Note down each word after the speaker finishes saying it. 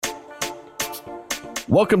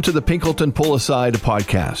Welcome to the Pinkleton Pull Aside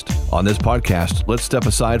podcast. On this podcast, let's step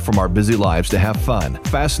aside from our busy lives to have fun,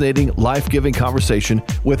 fascinating, life-giving conversation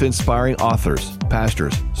with inspiring authors,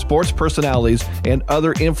 pastors, sports personalities, and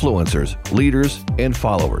other influencers, leaders, and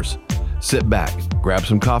followers. Sit back, grab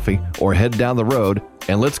some coffee, or head down the road,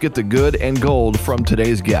 and let's get the good and gold from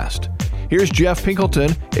today's guest. Here's Jeff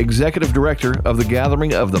Pinkleton, Executive Director of the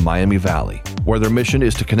Gathering of the Miami Valley, where their mission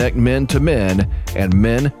is to connect men to men and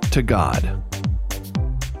men to God.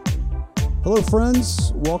 Hello,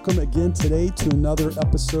 friends. Welcome again today to another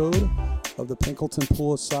episode of the Pinkleton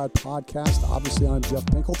Pull Aside podcast. Obviously, I'm Jeff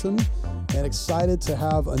Pinkleton and excited to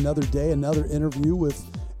have another day, another interview with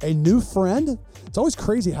a new friend. It's always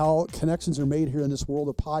crazy how connections are made here in this world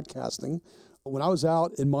of podcasting. When I was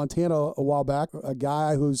out in Montana a while back, a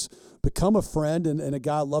guy who's become a friend and a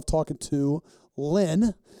guy I love talking to,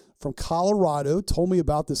 Lynn from Colorado, told me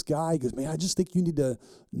about this guy. He goes, man, I just think you need to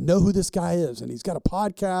know who this guy is. And he's got a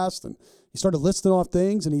podcast, and he started listing off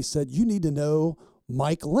things, and he said, you need to know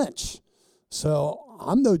Mike Linch. So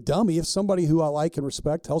I'm no dummy. If somebody who I like and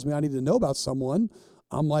respect tells me I need to know about someone,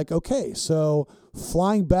 I'm like, okay. So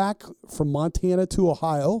flying back from Montana to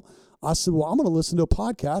Ohio, I said, well, I'm going to listen to a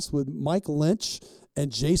podcast with Mike Linch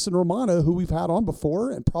and Jason Romano, who we've had on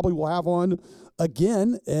before and probably will have on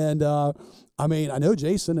again. And I know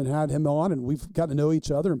Jason and had him on, and we've gotten to know each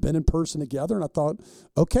other and been in person together. And I thought,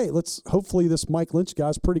 okay, hopefully this Mike Linch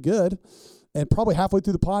guy's pretty good. And probably halfway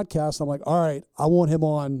through the podcast, I'm like, all right, I want him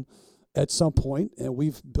on at some point. And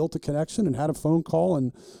we've built a connection and had a phone call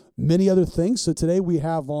and many other things. So today we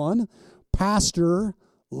have on pastor,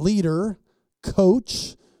 leader,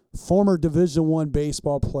 coach, former Division I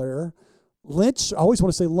baseball player, Linch. I always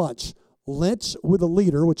want to say lunch. Linch with a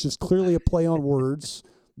leader, which is clearly a play on words.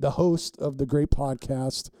 The host of the great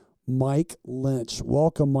podcast, Mike Linch.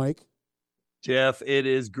 Welcome, Mike. Jeff, it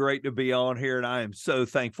is great to be on here, and I am so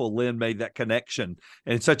thankful Lynn made that connection.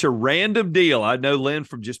 And it's such a random deal. I know Lynn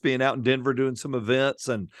from just being out in Denver doing some events,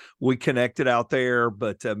 and we connected out there.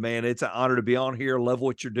 But, man, it's an honor to be on here. Love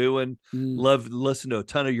what you're doing. Love to listen to a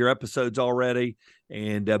ton of your episodes already.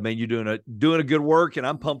 And, man, you're doing a good work, and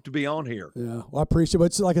I'm pumped to be on here. Yeah, well, I appreciate it.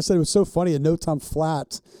 But like I said, it was so funny in no time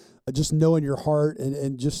flat, just knowing your heart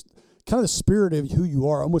and just kind of the spirit of who you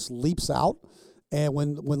are almost leaps out. And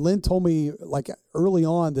when Lynn told me, like, early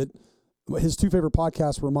on that his two favorite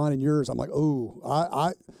podcasts were mine and yours, I'm like, oh,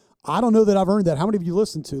 I don't know that I've earned that. How many of you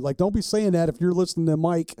listen to? Like, don't be saying that if you're listening to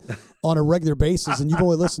Mike on a regular basis and you've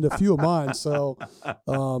only listened to a few of mine. So,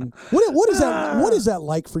 what is that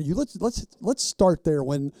like for you? Let's start there.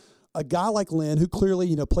 When a guy like Lynn, who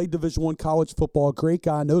clearly played Division I college football, great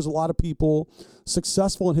guy, knows a lot of people,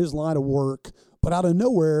 successful in his line of work, but out of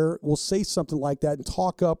nowhere will say something like that and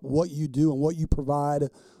talk up what you do and what you provide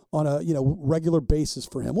on a regular basis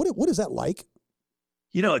for him. What is that like?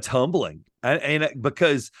 It's humbling. And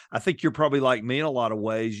because I think you're probably like me in a lot of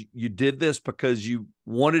ways. You did this because you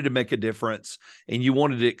wanted to make a difference and you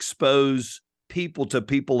wanted to expose people to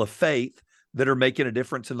people of faith that are making a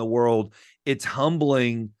difference in the world. It's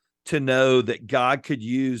humbling to know that God could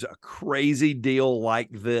use a crazy deal like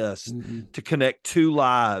this to connect two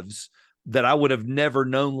lives that I would have never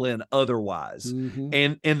known Lynn otherwise.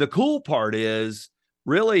 And the cool part is,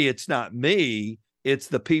 really, it's not me. It's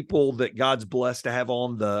the people that God's blessed to have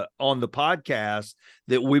on the podcast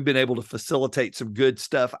that we've been able to facilitate some good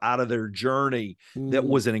stuff out of their journey that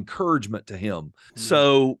was an encouragement to him.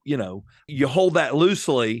 So, you hold that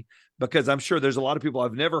loosely because I'm sure there's a lot of people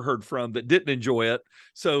I've never heard from that didn't enjoy it.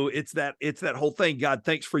 So it's that whole thing. God,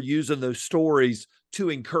 thanks for using those stories to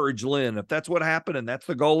encourage Lynn. If that's what happened and that's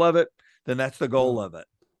the goal of it, then that's the goal of it.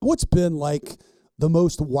 What's been like the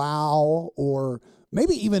most wow or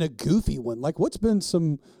maybe even a goofy one? Like, what's been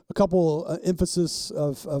a couple emphasis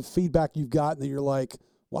of feedback you've gotten that you're like,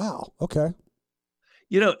 wow, okay.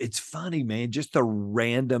 It's funny, man, just the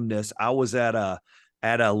randomness. I was at a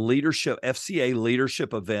FCA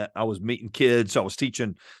leadership event. I was meeting kids. So I was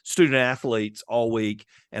teaching student athletes all week,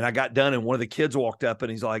 and I got done, and one of the kids walked up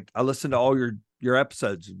and he's like, I listened to all your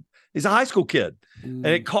episodes. He's a high school kid, and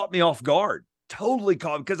it caught me off guard. Totally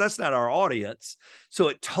caught, because that's not our audience. So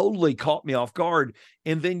it totally caught me off guard.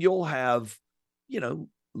 And then you'll have,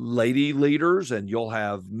 lady leaders, and you'll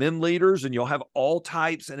have men leaders, and you'll have all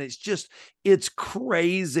types. And it's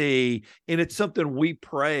crazy. And it's something we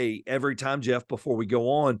pray every time, Jeff, before we go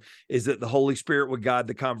on, is that the Holy Spirit would guide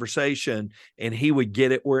the conversation and he would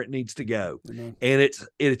get it where it needs to go. And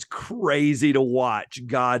it's crazy to watch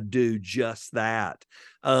God do just that.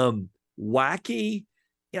 Wacky.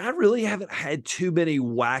 I really haven't had too many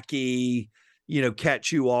wacky,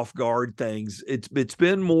 catch you off guard things. It's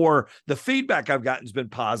been more, the feedback I've gotten has been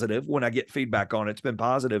positive. When I get feedback on it, it's been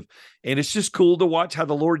positive. And it's just cool to watch how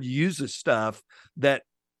the Lord uses stuff that,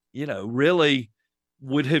 really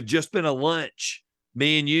would have just been a lunch,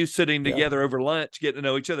 me and you sitting together over lunch, getting to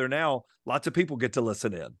know each other. Now, lots of people get to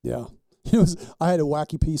listen in. Yeah. I had a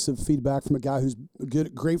wacky piece of feedback from a guy who's a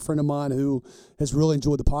great friend of mine who has really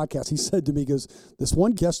enjoyed the podcast. He said to me, he goes, this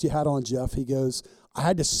one guest you had on, Jeff, he goes, I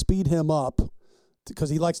had to speed him up because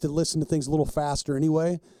he likes to listen to things a little faster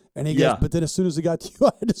anyway. And he goes, but then as soon as he got to you,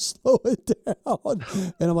 I had to slow it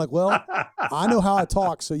down. And I'm like, well, I know how I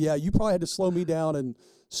talk. So, yeah, you probably had to slow me down and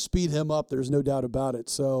speed him up. There's no doubt about it.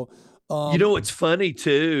 So, it's funny,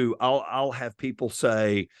 too. I'll have people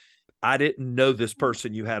say, I didn't know this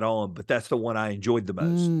person you had on, but that's the one I enjoyed the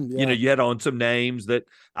most. You had on some names that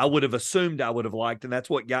I would have assumed I would have liked, and that's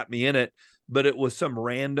what got me in it. But it was some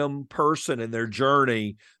random person in their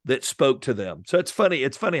journey that spoke to them. So it's funny.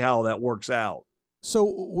 It's funny how that works out.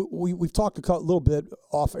 So we've talked a little bit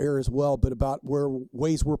off air as well, but about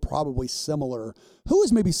ways we're probably similar. Who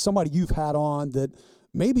is maybe somebody you've had on that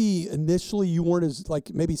maybe initially you weren't as,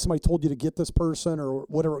 like, maybe somebody told you to get this person or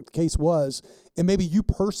whatever the case was, and maybe you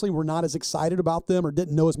personally were not as excited about them or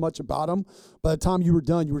didn't know as much about them. By the time you were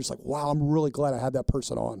done, you were just like, wow, I'm really glad I had that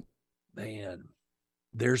person on. Man,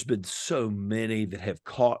 there's been so many that have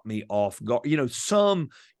caught me off guard. Some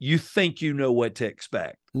you think you know what to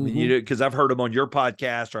expect. Because I've heard them on your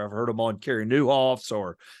podcast, or I've heard them on Carrie Newhoff's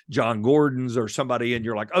or John Gordon's or somebody, and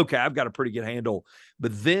you're like, okay, I've got a pretty good handle.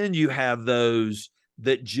 But then you have those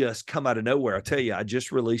that just come out of nowhere. I tell you, I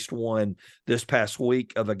just released one this past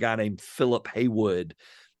week of a guy named Philip Haywood.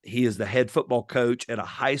 He is the head football coach at a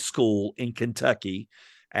high school in Kentucky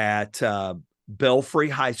at Belfry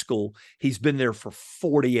High School. He's been there for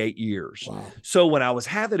 48 years. Wow. So when I was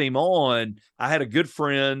having him on, I had a good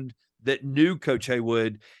friend that knew Coach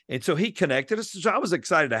Haywood. And so he connected us. So I was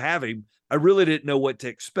excited to have him. I really didn't know what to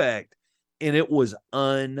expect. And it was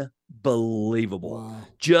unbelievable. Wow.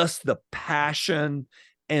 Just the passion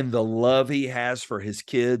and the love he has for his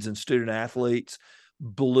kids and student athletes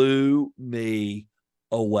blew me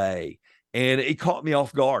away. And it caught me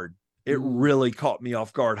off guard. It really caught me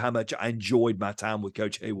off guard how much I enjoyed my time with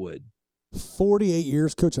Coach Haywood. 48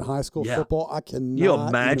 years coaching high school football. I cannot you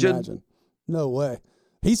imagine? No way.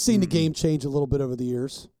 He's seen the game change a little bit over the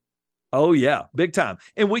years. Oh yeah, big time.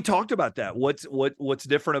 And we talked about that. What's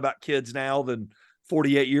different about kids now than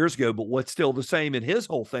 48 years ago, but what's still the same? And his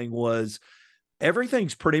whole thing was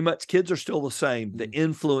everything's pretty much, kids are still the same. The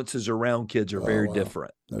influences around kids are very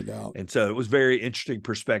different. No doubt. And so it was very interesting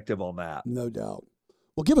perspective on that. No doubt.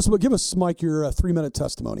 Well, give us, Mike, your 3-minute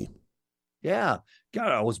testimony. Yeah.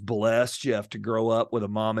 God, I was blessed, Jeff, to grow up with a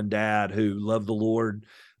mom and dad who loved the Lord,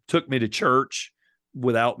 took me to church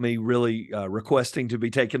without me really requesting to be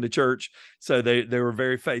taken to church. So they were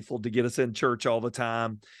very faithful to get us in church all the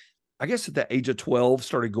time. I guess at the age of 12,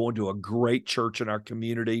 started going to a great church in our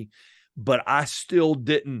community, but I still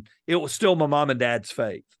didn't, it was still my mom and dad's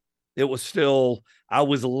faith. It was still, I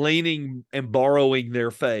was leaning and borrowing their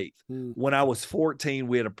faith. When I was 14,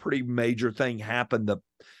 we had a pretty major thing happen.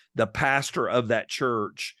 The pastor of that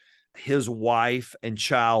church, his wife and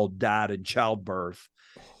child died in childbirth.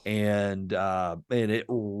 And it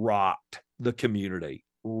rocked the community.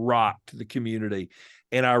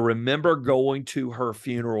 And I remember going to her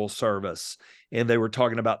funeral service, and they were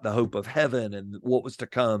talking about the hope of heaven and what was to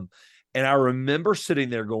come. And I remember sitting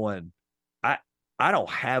there going, I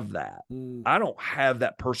don't have that. I don't have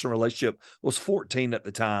that personal relationship. I was 14 at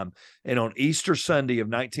the time. And on Easter Sunday of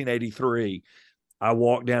 1983, I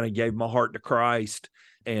walked down and gave my heart to Christ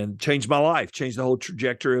and changed my life, changed the whole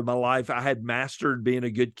trajectory of my life. I had mastered being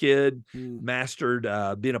a good kid, mastered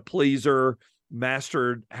being a pleaser,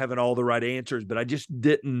 mastered having all the right answers, but I just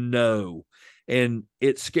didn't know. And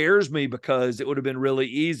it scares me because it would have been really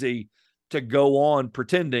easy to go on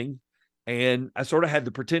pretending. And I sort of had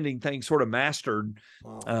the pretending thing sort of mastered.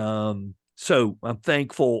 Wow. So I'm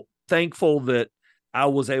thankful that I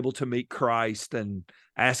was able to meet Christ and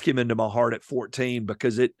ask him into my heart at 14,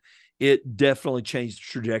 because it definitely changed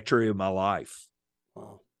the trajectory of my life.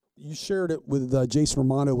 Wow. You shared it with Jason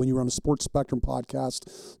Romano when you were on the Sports Spectrum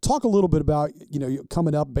podcast. Talk a little bit about,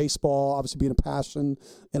 coming up, baseball, obviously being a passion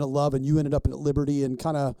and a love, and you ended up at Liberty, and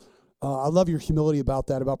kind of, I love your humility about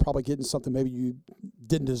that, about probably getting something maybe you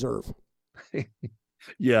didn't deserve.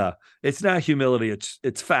 Yeah, it's not humility.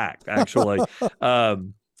 It's fact, actually.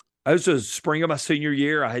 I was the spring of my senior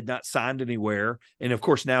year. I had not signed anywhere. And of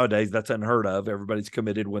course, nowadays that's unheard of. Everybody's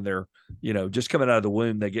committed when they're, just coming out of the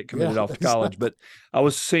womb, they get committed off to college. But I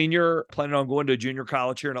was senior, planning on going to a junior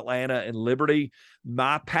college here in Atlanta, and Liberty.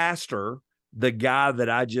 My pastor the guy that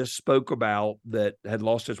I just spoke about that had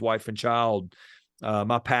lost his wife and child,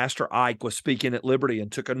 my pastor, Ike, was speaking at Liberty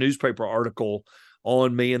and took a newspaper article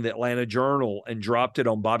on me in the Atlanta Journal and dropped it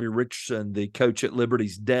on Bobby Richardson, the coach at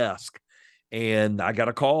Liberty's desk. And I got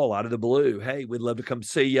a call out of the blue. Hey, we'd love to come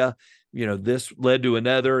see you. This led to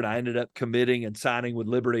another, and I ended up committing and signing with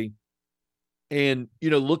Liberty. And,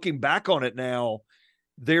 looking back on it now,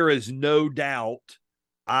 there is no doubt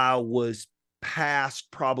I was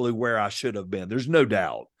past probably where I should have been. There's no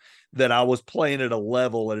doubt that I was playing at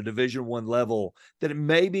a Division I level that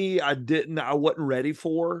maybe I wasn't ready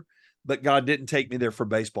for, but God didn't take me there for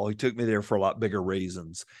baseball. He took me there for a lot bigger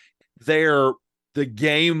reasons. The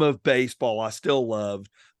game of baseball I still loved,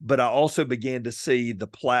 but I also began to see the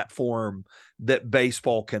platform that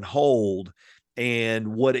baseball can hold and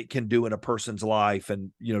what it can do in a person's life.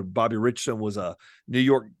 And, Bobby Richardson was a New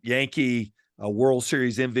York Yankee, a World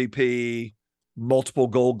Series MVP, multiple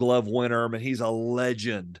Gold Glove winner. I mean, he's a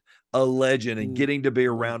legend, and getting to be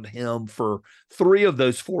around him for 3 of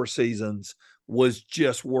those 4 seasons was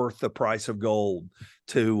just worth the price of gold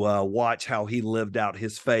to watch how he lived out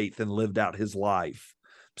his faith and lived out his life.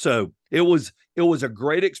 So it was a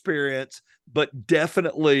great experience, but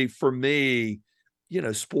definitely for me,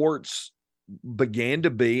 sports began to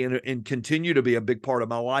be and continue to be a big part of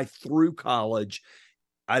my life through college.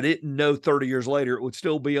 I didn't know 30 years later it would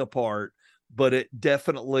still be a part, but it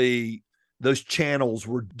definitely, those channels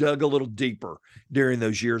were dug a little deeper during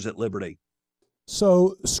those years at Liberty.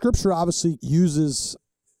 So Scripture obviously uses,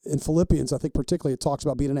 in Philippians, I think particularly, it talks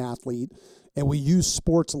about being an athlete, and we use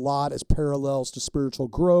sports a lot as parallels to spiritual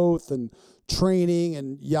growth and training.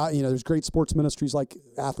 And there's great sports ministries like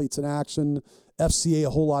Athletes in Action, FCA, a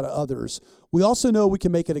whole lot of others. We also know we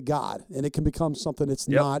can make it a God, and it can become something it's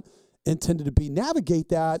not intended to be. Navigate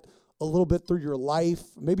that a little bit through your life,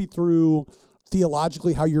 maybe through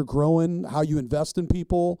theologically how you're growing, how you invest in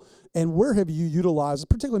people, and where have you utilized,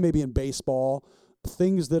 particularly maybe in baseball,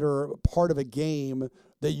 things that are part of a game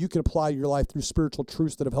that you can apply to your life through spiritual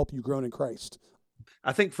truths that have helped you grow in Christ?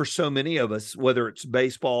 I think for so many of us, whether it's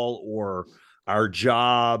baseball or our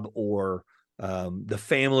job or the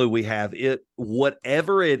family we have,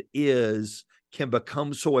 whatever it is can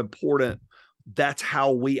become so important. That's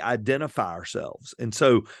how we identify ourselves. And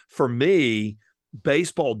so for me,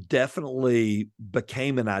 baseball definitely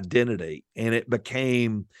became an identity, and it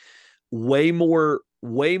became way more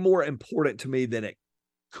important to me than it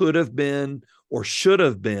could have been or should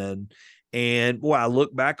have been. And I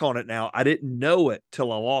look back on it now, I didn't know it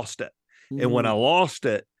till I lost it. And when I lost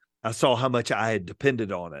it, I saw how much I had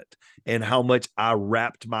depended on it and how much I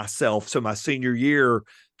wrapped myself. So my senior year,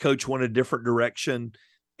 coach went a different direction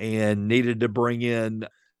and needed to bring in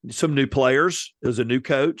some new players. It was a new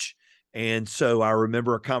coach. And so I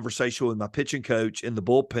remember a conversation with my pitching coach in the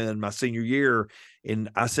bullpen my senior year. And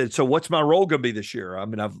I said, so what's my role going to be this year? I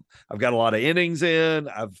mean, I've got a lot of innings in.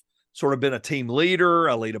 I've sort of been a team leader.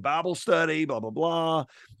 I lead a Bible study, blah, blah, blah.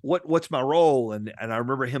 What's my role? And I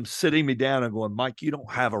remember him sitting me down and going, Mike, you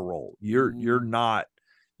don't have a role. You're not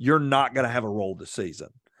going to have a role this season.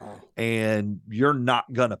 And you're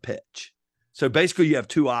not going to pitch. So basically you have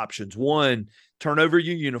 2 options. One, turn over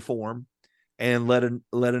your uniform and let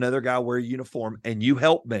another guy wear a uniform, and you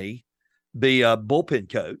help me be a bullpen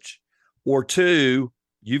coach. Or 2,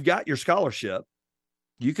 you've got your scholarship.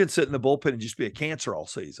 You can sit in the bullpen and just be a cancer all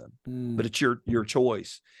season, but it's your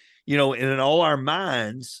choice. And in all our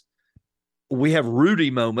minds, we have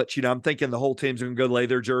Rudy moments. I'm thinking the whole team's going to go lay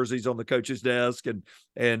their jerseys on the coach's desk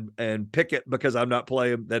and pick it because I'm not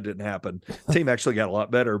playing. That didn't happen. The team actually got a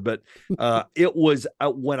lot better, but it was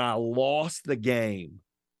when I lost the game,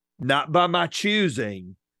 not by my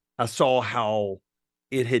choosing, I saw how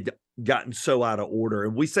it had gotten so out of order.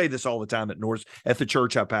 And we say this all the time at the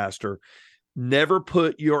church I pastor: never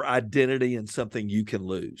put your identity in something you can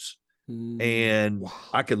lose. And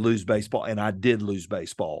I could lose baseball, and I did lose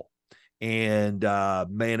baseball. And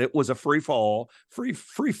man, it was a free fall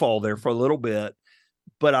there for a little bit.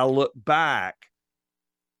 But I look back,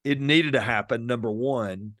 it needed to happen, number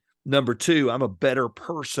one. Number 2, I'm a better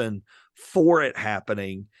person for it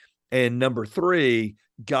happening. And number 3,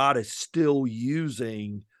 God is still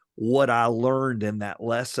using what I learned in that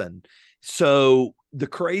lesson. So the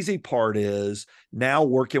crazy part is now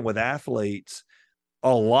working with athletes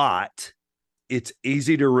a lot, it's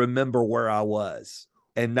easy to remember where I was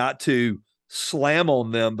and not to slam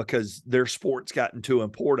on them because their sport's gotten too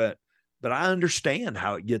important. But I understand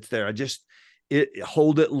how it gets there.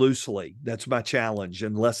 Hold it loosely. That's my challenge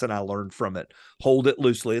and lesson I learned from it. Hold it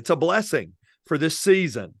loosely. It's a blessing for this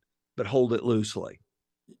season, but hold it loosely.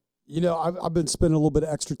 I've been spending a little bit of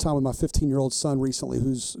extra time with my 15-year-old son recently,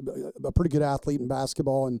 who's a pretty good athlete in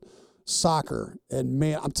basketball and soccer. And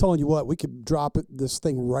man, I'm telling you what, we could drop this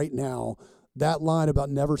thing right now. That line about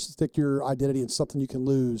never stick your identity in something you can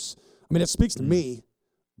lose. I mean, it speaks to me,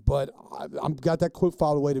 but I've got that quote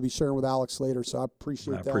filed away to be sharing with Alex later. So I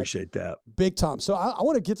appreciate that. Big time. So I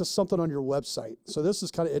want to get to something on your website. So this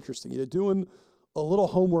is kind of interesting. You're doing a little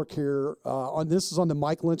homework here. This is on the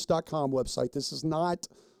MikeLinch.com website. This is not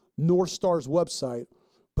North Star's website,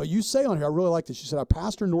 but you say on here, I really like this. You said, I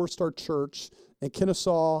pastor North Star Church in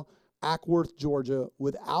Kennesaw, Ackworth, Georgia,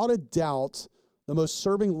 without a doubt, the most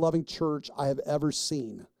serving, loving church I have ever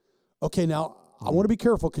seen. Okay, now I want to be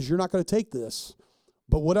careful because you're not going to take this,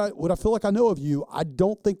 but what I feel like I know of you, I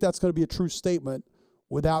don't think that's going to be a true statement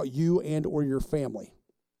without you and or your family.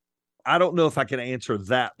 I don't know if I can answer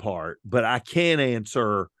that part, but I can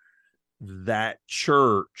answer that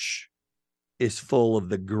church is full of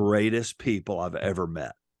the greatest people I've ever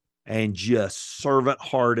met, and just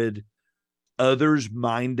servant-hearted,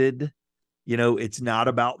 others-minded. It's not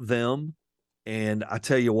about them. And I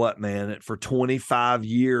tell you what, man, for 25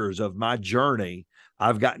 years of my journey,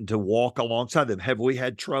 I've gotten to walk alongside them. Have we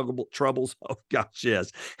had troubles? Oh, gosh,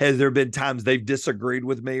 yes. Has there been times they've disagreed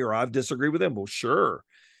with me or I've disagreed with them? Well, sure.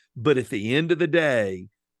 But at the end of the day,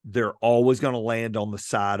 they're always going to land on the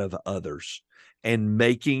side of others, and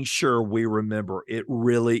making sure we remember it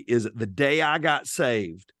really is the day I got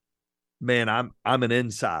saved, man, I'm an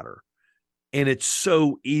insider, and it's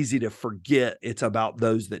so easy to forget it's about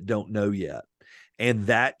those that don't know yet. And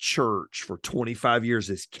that church for 25 years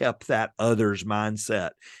has kept that others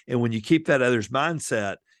mindset. And when you keep that others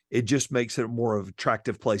mindset, it just makes it a more of an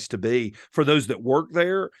attractive place to be for those that work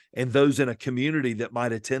there and those in a community that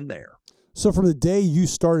might attend there. So from the day you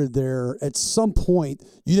started there, at some point,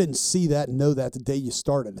 you didn't see that and know that the day you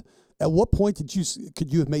started. At what point could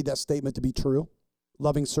you have made that statement to be true?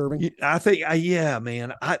 Loving, serving? I think, yeah,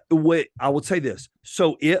 man. I would say this.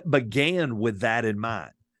 So it began with that in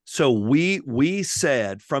mind. So we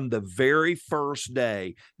said from the very first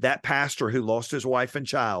day, that pastor who lost his wife and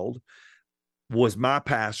child was my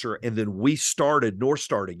pastor. And then we started North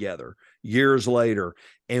Star together years later.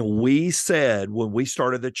 And we said, when we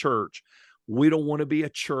started the church, we don't want to be a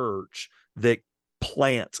church that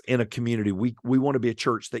plants in a community. We want to be a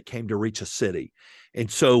church that came to reach a city.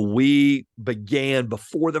 And so we began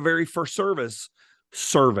before the very first service,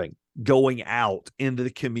 serving, going out into the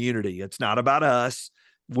community. It's not about us.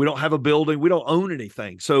 We don't have a building. We don't own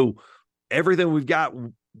anything. So everything we've got,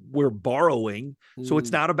 we're borrowing. So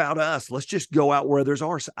it's not about us. Let's just go out where there's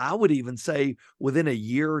ours. I would even say within a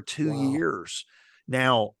year or 2 years.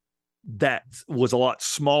 Now, that was a lot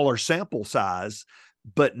smaller sample size,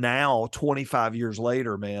 but now 25 years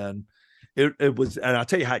later, man, it was, and I'll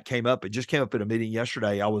tell you how it came up. It just came up in a meeting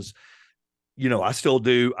yesterday. I still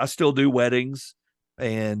do weddings.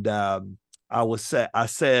 And, I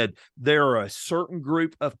said, there are a certain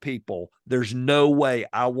group of people, there's no way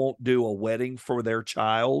I won't do a wedding for their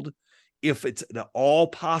child if it's at all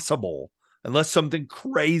possible, unless something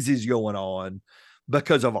crazy is going on,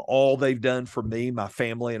 because of all they've done for me, my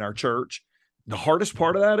family, and our church. The hardest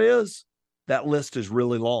part of that is that list is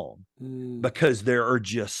really long because there are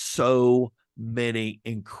just so many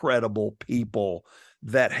incredible people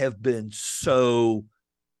that have been so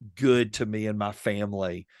good to me and my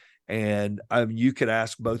family. And you could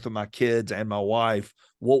ask both of my kids and my wife,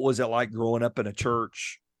 what was it like growing up in a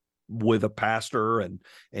church with a pastor and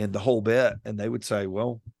the whole bit? And they would say,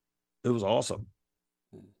 well, it was awesome.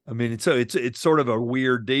 I mean, it's sort of a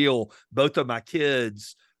weird deal. Both of my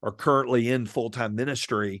kids are currently in full-time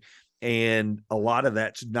ministry, and a lot of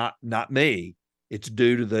that's not me. It's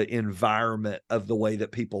due to the environment of the way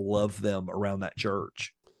that people love them around that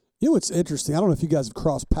church. It's interesting. I don't know if you guys have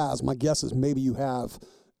crossed paths. My guess is maybe you have.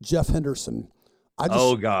 Jeff Henderson.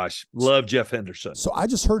 Oh gosh, love Jeff Henderson. So I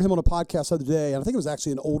just heard him on a podcast the other day, and I think it was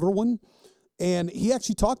actually an older one, and he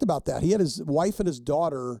actually talked about that. He had his wife and his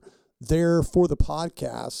daughter there for the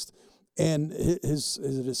podcast, and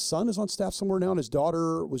his son is on staff somewhere now, and his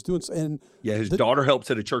daughter was doing. And yeah, his daughter helps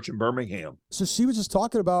at a church in Birmingham. So she was just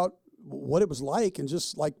talking about what it was like, and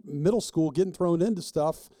just like middle school, getting thrown into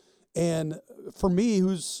stuff. And for me,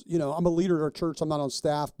 who's I'm a leader at our church. I'm not on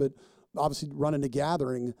staff, but obviously running a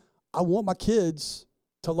gathering, I want my kids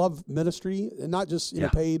to love ministry and not just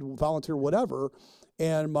paid, volunteer, whatever.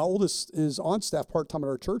 And my oldest is on staff part-time at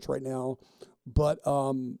our church right now, but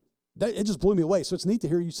it just blew me away. So it's neat to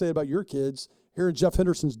hear you say about your kids, hearing Jeff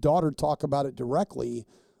Henderson's daughter talk about it directly.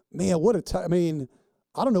 Man,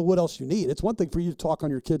 I don't know what else you need. It's one thing for you to talk on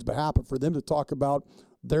your kids' behalf, but for them to talk about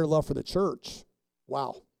their love for the church,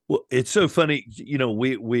 wow. Well, it's so funny.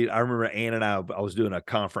 I remember Ann and I was doing a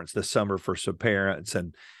conference this summer for some parents,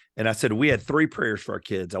 and I said we had 3 prayers for our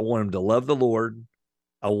kids. I want them to love the Lord,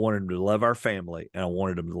 I wanted them to love our family, and I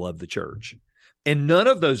wanted them to love the church. And none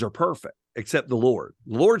of those are perfect except the Lord.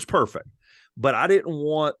 The Lord's perfect. But I didn't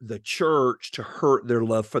want the church to hurt their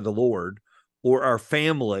love for the Lord, or our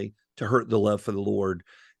family to hurt the love for the Lord.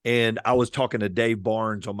 And I was talking to Dave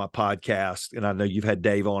Barnes on my podcast, and I know you've had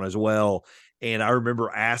Dave on as well. And I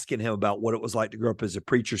remember asking him about what it was like to grow up as a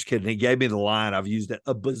preacher's kid. And he gave me the line, I've used it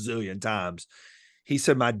a bazillion times. He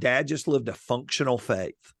said, my dad just lived a functional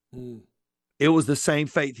faith. Mm. It was the same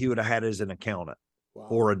faith he would have had as an accountant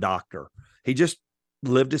or a doctor. He just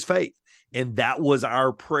lived his faith. And that was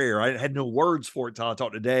our prayer. I had no words for it until I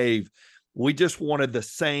talked to Dave. We just wanted the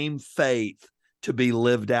same faith to be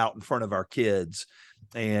lived out in front of our kids.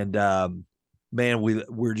 And man,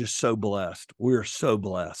 we're just so blessed. We're so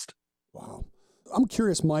blessed. Wow. I'm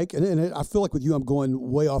curious, Mike, and I feel like with you, I'm going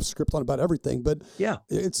way off script on about everything, but yeah,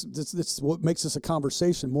 it's what makes this a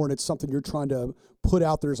conversation more, and it's something you're trying to put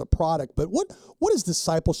out there as a product. But what does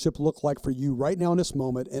discipleship look like for you right now in this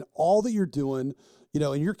moment, and all that you're doing,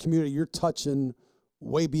 in your community? You're touching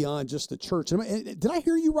way beyond just the church. And did I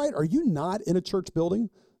hear you right? Are you not in a church building?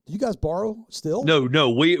 Do you guys borrow still? No,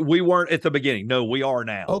 we weren't at the beginning. No, we are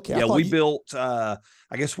now. Okay. Yeah, we built,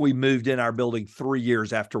 I guess we moved in our building 3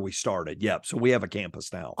 years after we started. Yep. So we have a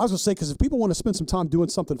campus now. I was going to say, because if people want to spend some time doing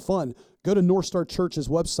something fun, go to North Star Church's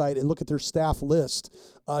website and look at their staff list.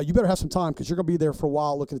 You better have some time, because you're going to be there for a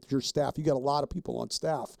while looking at your staff. You got a lot of people on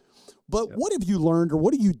staff. But What have you learned, or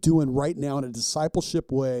what are you doing right now in a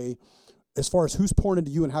discipleship way, as far as who's pouring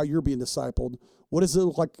into you and how you're being discipled? What does it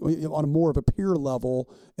look like on a more of a peer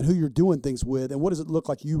level, and who you're doing things with? And what does it look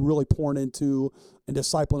like you really pouring into and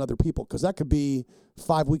discipling other people? Because that could be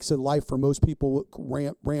 5 weeks of life for most people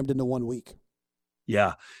rammed into 1 week.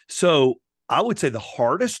 Yeah. So I would say the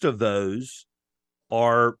hardest of those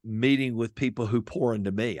are meeting with people who pour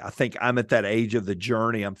into me. I think I'm at that age of the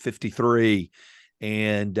journey. I'm 53.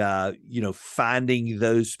 And, finding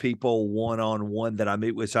those people one-on-one that I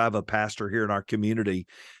meet with. So I have a pastor here in our community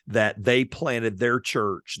that they planted their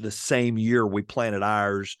church the same year we planted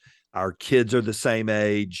ours. Our kids are the same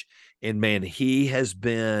age. And man, he has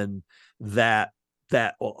been that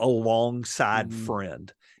alongside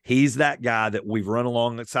friend. He's that guy that we've run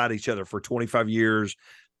alongside each other for 25 years.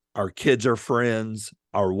 Our kids are friends.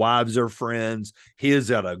 Our wives are friends. He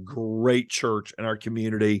is at a great church in our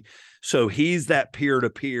community. So he's that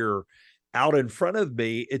peer-to-peer. Out in front of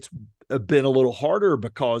me, it's been a little harder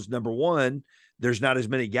because, number one, there's not as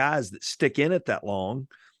many guys that stick in it that long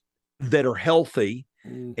that are healthy.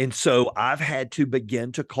 And so I've had to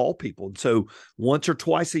begin to call people. And so once or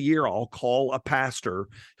twice a year, I'll call a pastor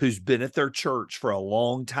who's been at their church for a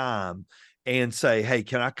long time and say, hey,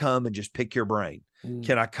 can I come and just pick your brain?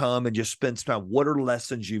 Can I come and just spend some time? What are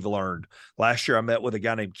lessons you've learned? Last year, I met with a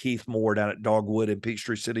guy named Keith Moore down at Dogwood in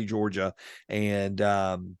Peachtree City, Georgia. And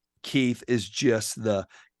Keith is just the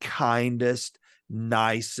kindest,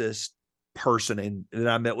 nicest person. And then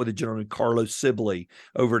I met with a gentleman, Carlos Sibley,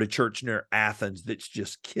 over at a church near Athens that's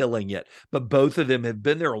just killing it. But both of them have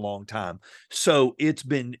been there a long time. So it's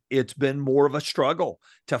been more of a struggle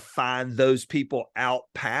to find those people out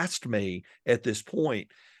past me at this point.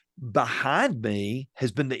 Behind me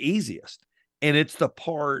has been the easiest. And it's the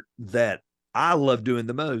part that I love doing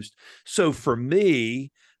the most. So for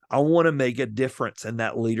me, I want to make a difference in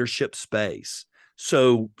that leadership space.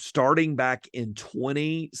 So starting back in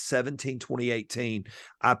 2017, 2018,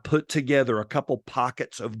 I put together a couple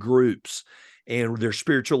pockets of groups, and they're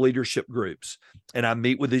spiritual leadership groups. And I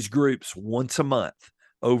meet with these groups once a month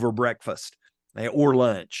over breakfast or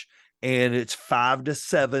lunch. And it's 5 to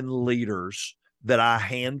 7 leaders that I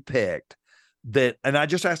handpicked and I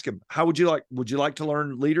just ask them, would you like to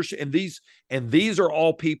learn leadership? And these are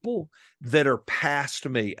all people that are past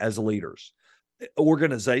me as leaders.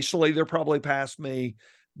 Organizationally, they're probably past me.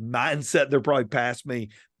 Mindset, they're probably past me,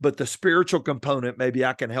 but the spiritual component, maybe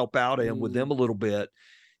I can help out in with them a little bit.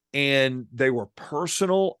 And they were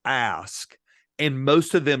personal ask, and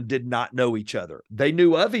most of them did not know each other. They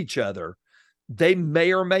knew of each other. They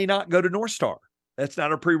may or may not go to North Star. That's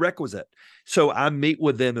not a prerequisite. So I meet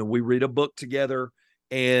with them and we read a book together,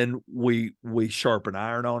 and we sharpen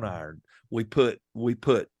iron on iron. We put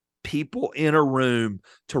people in a room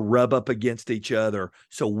to rub up against each other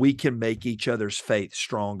so we can make each other's faith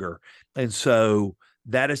stronger. And so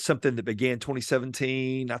that is something that began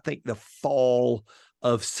 2017, I think the fall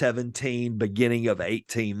of 17, beginning of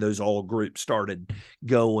 18, those all groups started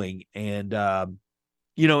going. And, and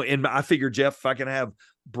I figured, Jeff, if I can have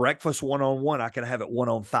breakfast one-on-one, I can have it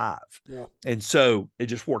 1-on-5. Yeah. And so it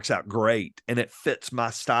just works out great. And it fits my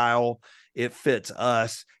style. It fits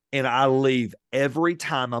us. And I leave every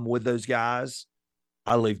time I'm with those guys,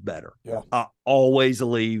 I leave better. Yeah. I always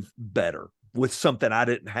leave better with something I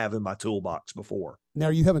didn't have in my toolbox before. Now,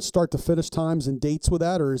 are you having start to finish times and dates with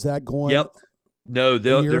that, or is that going? Yep. No,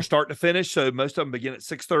 they're start to finish. So most of them begin at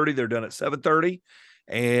 6:30. They're done at 7:30.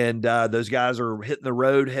 And those guys are hitting the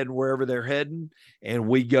road, heading wherever they're heading. And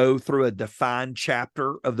we go through a defined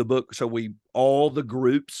chapter of the book. So all the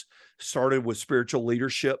groups started with Spiritual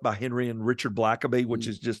Leadership by Henry and Richard Blackaby, which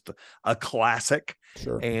is just a classic.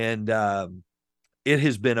 Sure. And it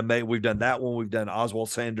has been amazing. We've done that one. We've done Oswald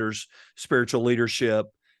Sanders' Spiritual Leadership.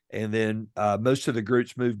 And then most of the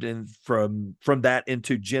groups moved in from that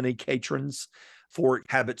into Jenny Catron's 4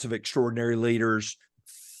 Habits of Extraordinary Leaders.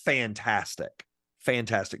 Fantastic.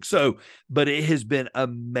 So, but it has been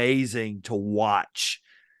amazing to watch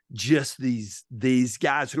just these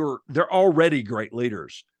guys they're already great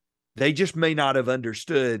leaders. They just may not have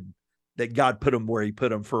understood that God put them where he put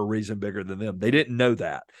them for a reason bigger than them. They didn't know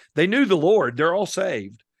that. They knew the Lord. They're all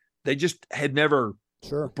saved. They just had never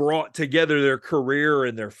brought together their career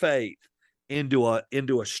and their faith into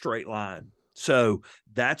a straight line. So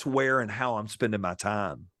that's where and how I'm spending my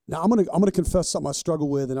time. Now I'm gonna confess something I struggle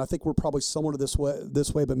with, and I think we're probably similar to this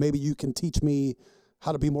way, but maybe you can teach me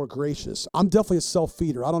how to be more gracious. I'm definitely a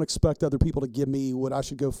self-feeder. I don't expect other people to give me what I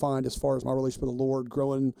should go find as far as my relationship with the Lord,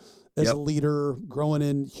 growing as a leader, growing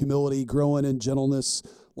in humility, growing in gentleness.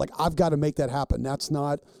 Like, I've got to make that happen. That's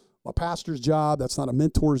not a pastor's job. That's not a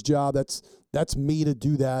mentor's job. That's me to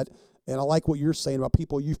do that. And I like what you're saying about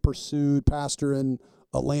people you've pursued, pastor in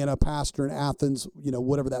Atlanta, pastor in Athens,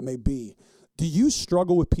 whatever that may be. Do you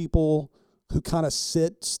struggle with people who kind of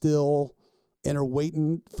sit still and are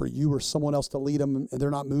waiting for you or someone else to lead them, and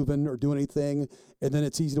they're not moving or doing anything, and then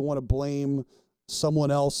it's easy to want to blame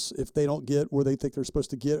someone else if they don't get where they think they're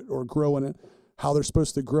supposed to get or grow in it, how they're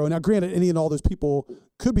supposed to grow? Now, granted, any and all those people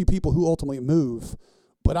could be people who ultimately move,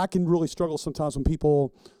 but I can really struggle sometimes when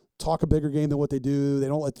people talk a bigger game than what they do. They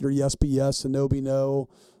don't let their yes be yes and no be no,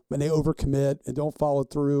 and they overcommit and don't follow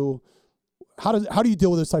through. How do you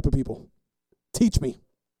deal with those type of people? Teach me.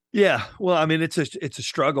 Yeah. Well, I mean, it's a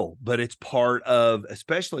struggle, but it's part of,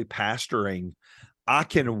 especially pastoring. I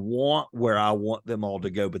can want where I want them all to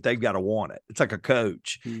go, but they've got to want it. It's like a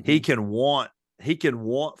coach. Mm-hmm. He can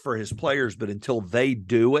want for his players, but until they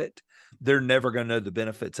do it, they're never going to know the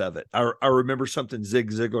benefits of it. I remember something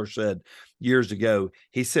Zig Ziglar said years ago.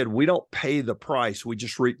 He said, we don't pay the price. We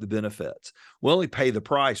just reap the benefits. We only pay the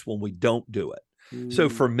price when we don't do it. Mm-hmm. So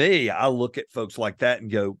for me, I look at folks like that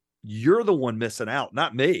and go, you're the one missing out,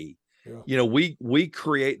 not me. Yeah. We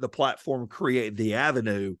create the platform, create the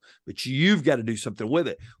avenue, but you've got to do something with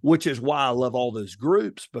it, which is why I love all those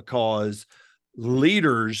groups, because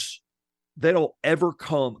leaders, they don't ever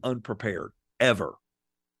come unprepared, ever.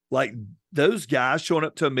 Like those guys showing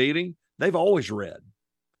up to a meeting, they've always read,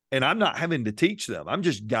 and I'm not having to teach them. I'm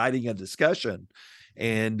just guiding a discussion.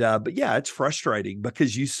 And, but yeah, it's frustrating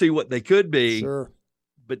because you see what they could be,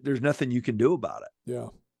 but there's nothing you can do about it. Yeah.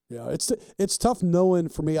 Yeah, it's tough knowing.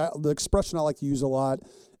 For me, the expression I like to use a lot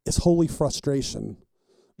is holy frustration.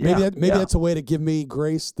 Maybe that's a way to give me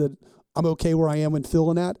grace that I'm okay where I am when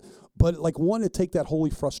feeling that. But like, one, to take that holy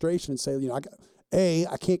frustration and say,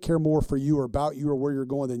 I can't care more for you or about you or where you're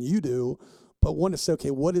going than you do. But one, to say,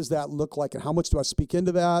 okay, what does that look like, and how much do I speak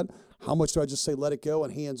into that? How much do I just say let it go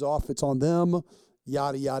and hands off? It's on them.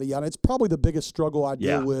 Yada yada yada. It's probably the biggest struggle I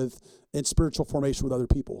deal with in spiritual formation with other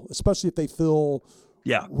people, especially if they feel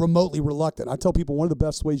remotely reluctant. I tell people one of the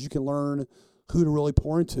best ways you can learn who to really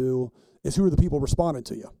pour into is who are the people responding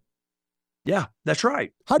to you. Yeah, that's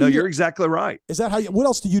right. You're exactly right. Is that what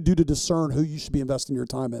else do you do to discern who you should be investing your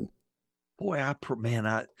time in? Boy, I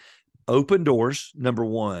open doors. Number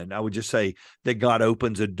one, I would just say that God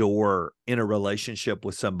opens a door in a relationship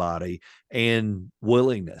with somebody, and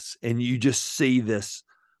willingness. And you just see this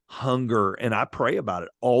hunger. And I pray about it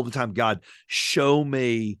all the time. God, show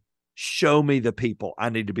me the people I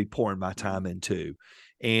need to be pouring my time into.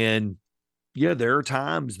 And there are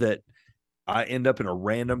times that I end up in a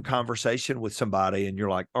random conversation with somebody, and you're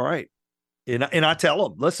like, all right. And I tell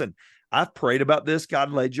them, listen, I've prayed about this.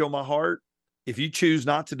 God laid you on my heart. If you choose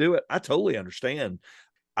not to do it, I totally understand.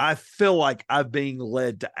 I feel like I'm being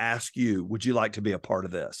led to ask you, would you like to be a part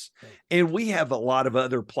of this? And we have a lot of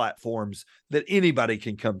other platforms that anybody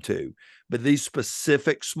can come to, but these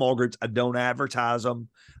specific small groups, I don't advertise them.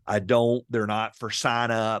 They're not for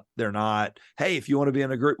sign up. They're not, hey, if you want to be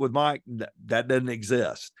in a group with Mike, that doesn't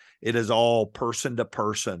exist. It is all person to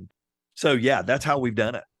person. So yeah, that's how we've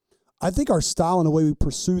done it. I think our style and the way we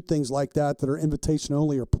pursue things like that are invitation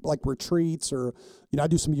only, or like retreats, or, I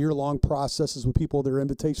do some year-long processes with people that are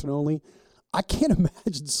invitation only. I can't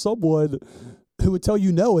imagine someone who would tell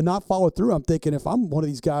you no and not follow through. I'm thinking if I'm one of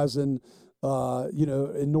these guys in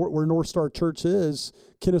where North Star Church is,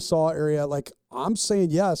 Kennesaw area, like I'm saying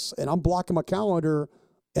yes, and I'm blocking my calendar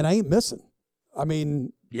and I ain't missing. I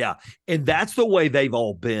mean, yeah. And that's the way they've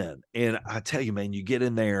all been. And I tell you, man, you get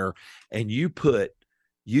in there and you put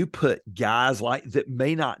guys like that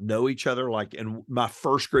may not know each other. Like in my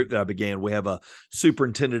first group that I began, we have a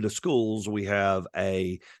superintendent of schools. We have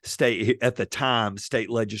a state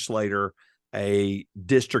legislator, a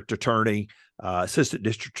district attorney, assistant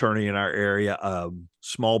district attorney in our area,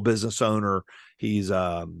 small business owner. He's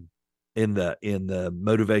in the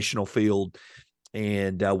motivational field.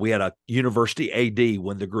 And we had a university AD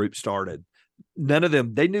when the group started. None of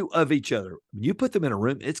them, they knew of each other. When you put them in a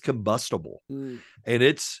room, it's combustible. And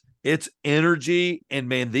it's energy. And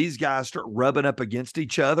man, these guys start rubbing up against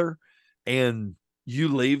each other, and you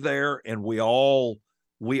leave there and we all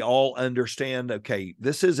understand, okay,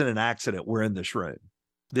 this isn't an accident. We're in this room.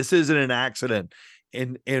 This isn't an accident.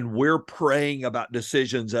 And we're praying about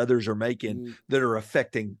decisions others are making that are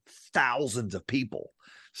affecting thousands of people.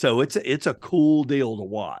 So it's a cool deal to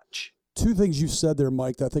watch. Two things you said there,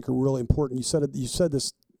 Mike, that I think are really important. You said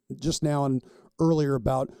this just now and earlier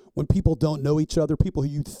about when people don't know each other, people who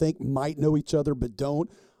you think might know each other but don't.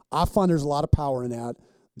 I find there's a lot of power in that.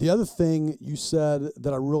 The other thing you said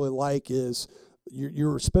that I really like is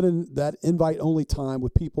you're spending that invite-only time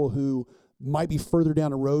with people who might be further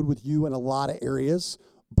down the road with you in a lot of areas,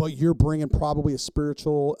 but you're bringing probably a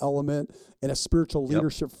spiritual element and a spiritual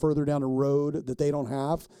leadership further down the road that they don't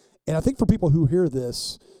have. And I think for people who hear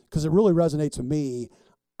this, because it really resonates with me,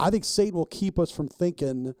 I think Satan will keep us from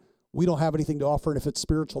thinking we don't have anything to offer, and if it's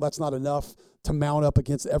spiritual, that's not enough to mount up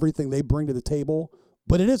against everything they bring to the table.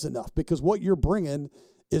 But it is enough, because what you're bringing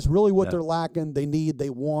is really what they're lacking, they need, they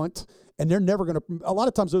want, and they're never going to, a lot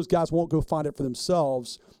of times those guys won't go find it for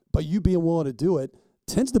themselves, but you being willing to do it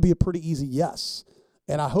tends to be a pretty easy yes.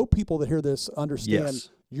 And I hope people that hear this understand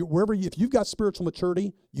if you've got spiritual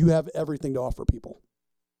maturity, you have everything to offer people.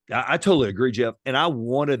 I totally agree, Jeff. And I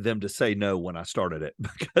wanted them to say no when I started it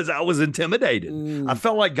because I was intimidated. I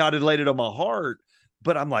felt like God had laid it on my heart,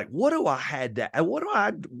 but I'm like, what do I have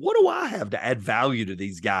to add value to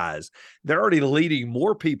these guys? They're already leading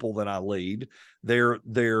more people than I lead.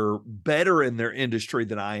 They're better in their industry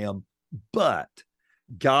than I am, but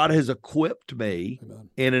God has equipped me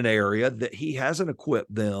in an area that he hasn't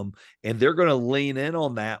equipped them, and they're going to lean in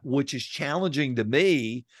on that, which is challenging to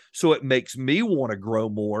me. So it makes me want to grow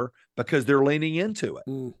more because they're leaning into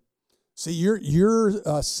it. See,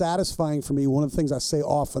 you're satisfying for me. One of the things I say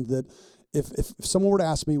often, that if someone were to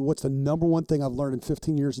ask me what's the number one thing I've learned in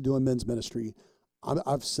 15 years of doing men's ministry,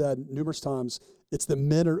 I've said numerous times, it's that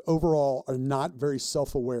men overall are not very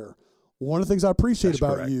self-aware. One of the things I appreciate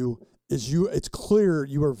about you is it's clear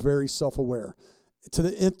you are very self-aware to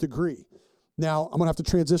the nth degree. Now, I'm going to have to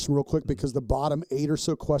transition real quick because the bottom 8 or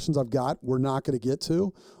so questions I've got, we're not going to get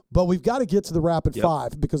to. But we've got to get to the rapid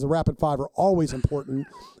five, because the rapid five are always important.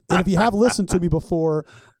 And if you have listened to me before,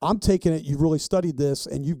 I'm taking it you've really studied this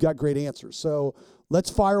and you've got great answers. So let's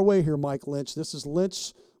fire away here, Mike Linch. This is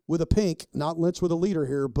Linch with a pink, not Linch with a leader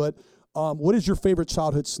here. But what is your favorite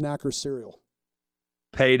childhood snack or cereal?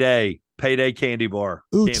 Payday candy bar.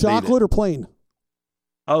 Ooh, chocolate or plain?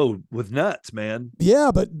 Oh, with nuts, man.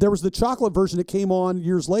 Yeah, but there was the chocolate version that came on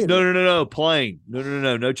years later. No, plain.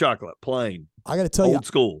 No chocolate, plain. I got to tell you, old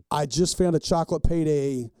school. I just found a chocolate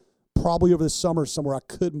payday probably over the summer somewhere. I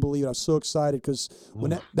couldn't believe it. I was so excited because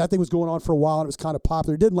when that thing was going on for a while and it was kind of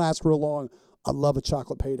popular. It didn't last real long. I love a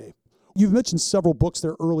chocolate payday. You've mentioned several books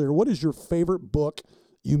there earlier. What is your favorite book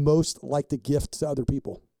you most like to gift to other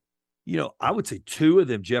people? I would say 2 of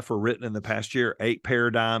them, Jeff, were written in the past year. 8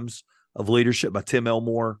 Paradigms of Leadership by Tim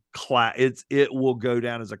Elmore. It will go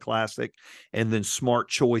down as a classic. And then Smart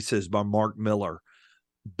Choices by Mark Miller.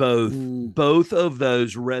 Both of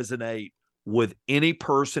those resonate with any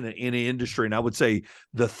person in any industry. And I would say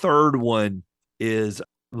the third one is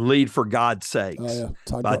Lead for God's Sakes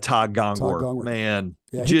by Todd Gongwer. Man,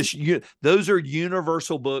 those are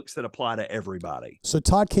universal books that apply to everybody. So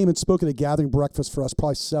Todd came and spoke at a gathering breakfast for us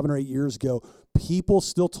probably 7 or 8 years ago. People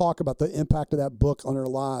still talk about the impact of that book on their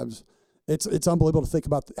lives. It's unbelievable to think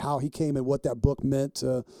about how he came and what that book meant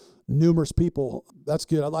to numerous people. That's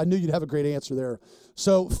good. I knew you'd have a great answer there.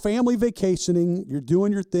 So family vacationing, you're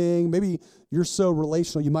doing your thing. Maybe you're so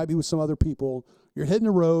relational, you might be with some other people. You're hitting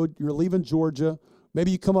the road. You're leaving Georgia.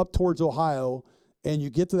 Maybe you come up towards Ohio and you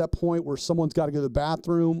get to that point where someone's got to go to the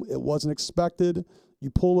bathroom. It wasn't expected. You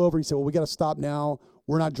pull over, you say, well, we got to stop now.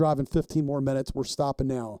 We're not driving 15 more minutes. We're stopping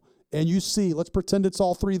now. And you see, let's pretend it's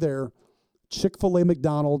all three there. Chick-fil-A,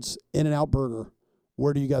 McDonald's, In-N-Out Burger.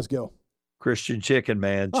 Where do you guys go? Christian chicken,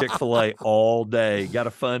 man. Chick-fil-A all day. I got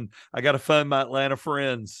to fund my Atlanta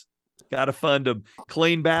friends. Got to fund them.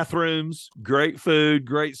 Clean bathrooms, great food,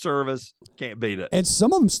 great service. Can't beat it. And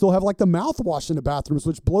some of them still have like the mouthwash in the bathrooms,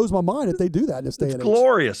 which blows my mind if they do that in this day and age.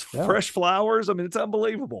 Glorious. Yeah. Fresh flowers. I mean, it's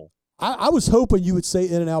unbelievable. I was hoping you would say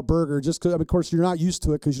In-N-Out Burger just because, of course, you're not used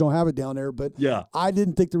to it because you don't have it down there. But yeah, I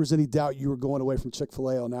didn't think there was any doubt you were going away from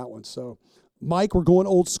Chick-fil-A on that one. So, Mike, we're going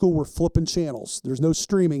old school. We're flipping channels. There's no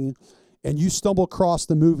streaming. And you stumble across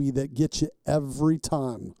the movie that gets you every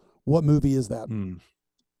time. What movie is that?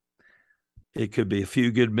 It could be A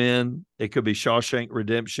Few Good Men. It could be Shawshank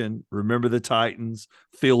Redemption, Remember the Titans,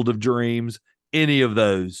 Field of Dreams, any of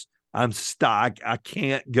those. I'm stuck. I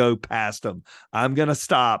can't go past them. I'm going to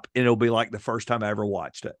stop, and it'll be like the first time I ever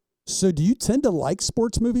watched it. So do you tend to like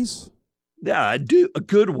sports movies? Yeah, I do.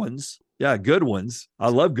 Good ones. Yeah, good ones. I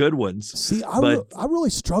love good ones. See, I really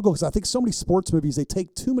struggle because I think so many sports movies, they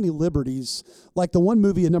take too many liberties. Like the one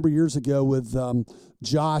movie a number of years ago with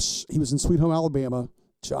Josh. He was in Sweet Home Alabama.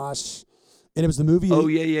 Josh. And it was the movie. Oh,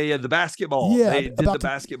 yeah. The basketball. Yeah. They did the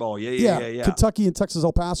basketball. Yeah. Kentucky and Texas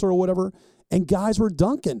El Paso or whatever. And guys were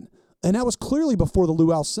dunking. And that was clearly before the Lou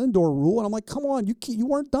Alcindor rule. And I'm like, come on, you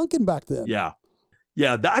weren't dunking back then. Yeah.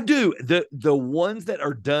 Yeah, I do. The ones that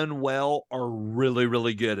are done well are really,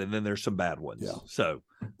 really good. And then there's some bad ones. Yeah. So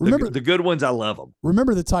the good ones, I love them.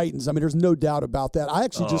 Remember the Titans. I mean, there's no doubt about that. I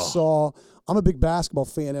actually just saw, I'm a big basketball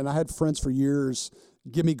fan, and I had friends for years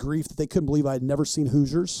give me grief that they couldn't believe I had never seen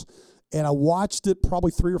Hoosiers. And I watched it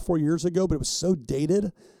probably 3 or 4 years ago, but it was so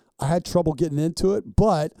dated. I had trouble getting into it.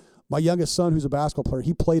 But my youngest son, who's a basketball player,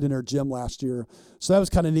 he played in their gym last year. So that was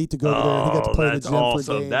kind of neat to go over there. He got to play in the gym awesome.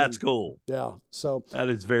 for a game. That's cool. Yeah. So that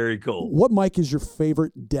is very cool. What, Mike, is your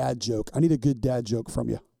favorite dad joke? I need a good dad joke from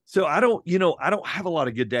you. So I don't have a lot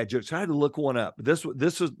of good dad jokes. I had to look one up. This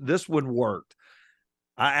one worked.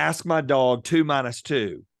 I asked my dog 2 minus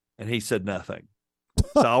 2, and he said nothing.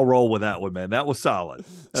 So I'll roll with that one, man. That was solid.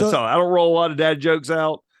 That's all. I don't roll a lot of dad jokes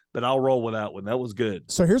out, but I'll roll with that one. That was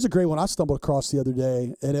good. So here's a great one I stumbled across the other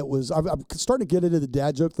day, and it was I'm starting to get into the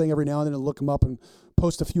dad joke thing every now and then and look them up and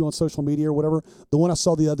post a few on social media or whatever. The one I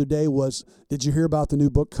saw the other day was, did you hear about the new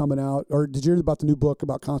book coming out, or did you hear about the new book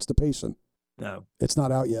about constipation? No. It's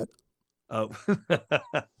not out yet. Oh,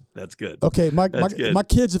 that's good. Okay, my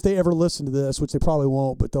kids, if they ever listen to this, which they probably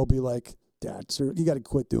won't, but they'll be like, Dad, sir, you got to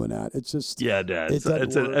quit doing that. It's just... Yeah, Dad. It's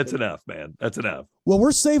enough, man. That's enough. Well,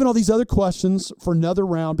 we're saving all these other questions for another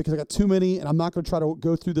round because I got too many, and I'm not going to try to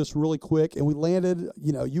go through this really quick. And we landed,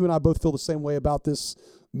 you and I both feel the same way about this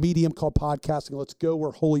medium called podcasting. Let's go where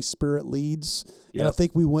Holy Spirit leads. Yep. And I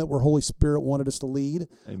think we went where Holy Spirit wanted us to lead.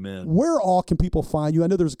 Amen. Where all can people find you? I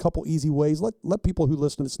know there's a couple easy ways. Let people who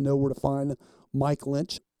listen to this know where to find Mike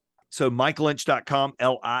Linch. So MikeLinch.com,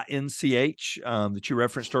 LINCH, that you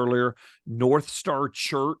referenced earlier.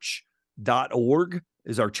 NorthstarChurch.org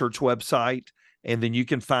is our church website. And then you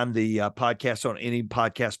can find the podcast on any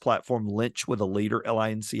podcast platform, Linch with a Leader,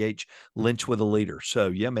 LINCH, Linch with a Leader. So,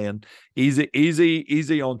 yeah, man,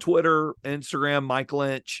 easy on Twitter, Instagram, Mike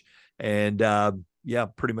Linch. And,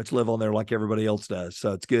 pretty much live on there like everybody else does.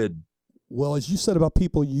 So it's good. Well, as you said about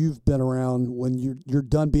people you've been around, when you're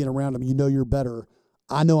done being around them, you're better.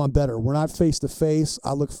 I know I'm better. We're not face to face.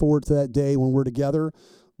 I look forward to that day when we're together.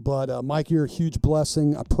 But Mike, you're a huge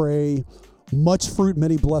blessing. I pray much fruit,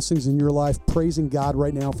 many blessings in your life. Praising God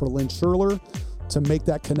right now for Lynn Scherler to make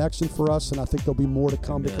that connection for us. And I think there'll be more to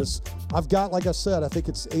come. Amen. Because I've got, like I said, I think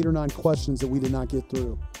it's 8 or 9 questions that we did not get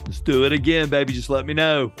through. Let's do it again, baby. Just let me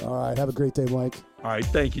know. All right. Have a great day, Mike. All right.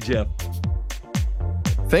 Thank you, Jeff.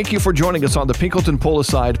 Thank you for joining us on the Pinkleton Pull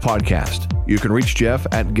Aside podcast. You can reach Jeff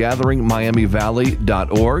at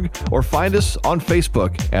gatheringmiamivalley.org or find us on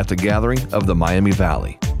Facebook at the Gathering of the Miami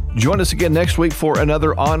Valley. Join us again next week for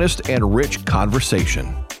another honest and rich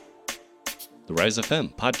conversation. The Rise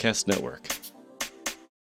FM Podcast Network.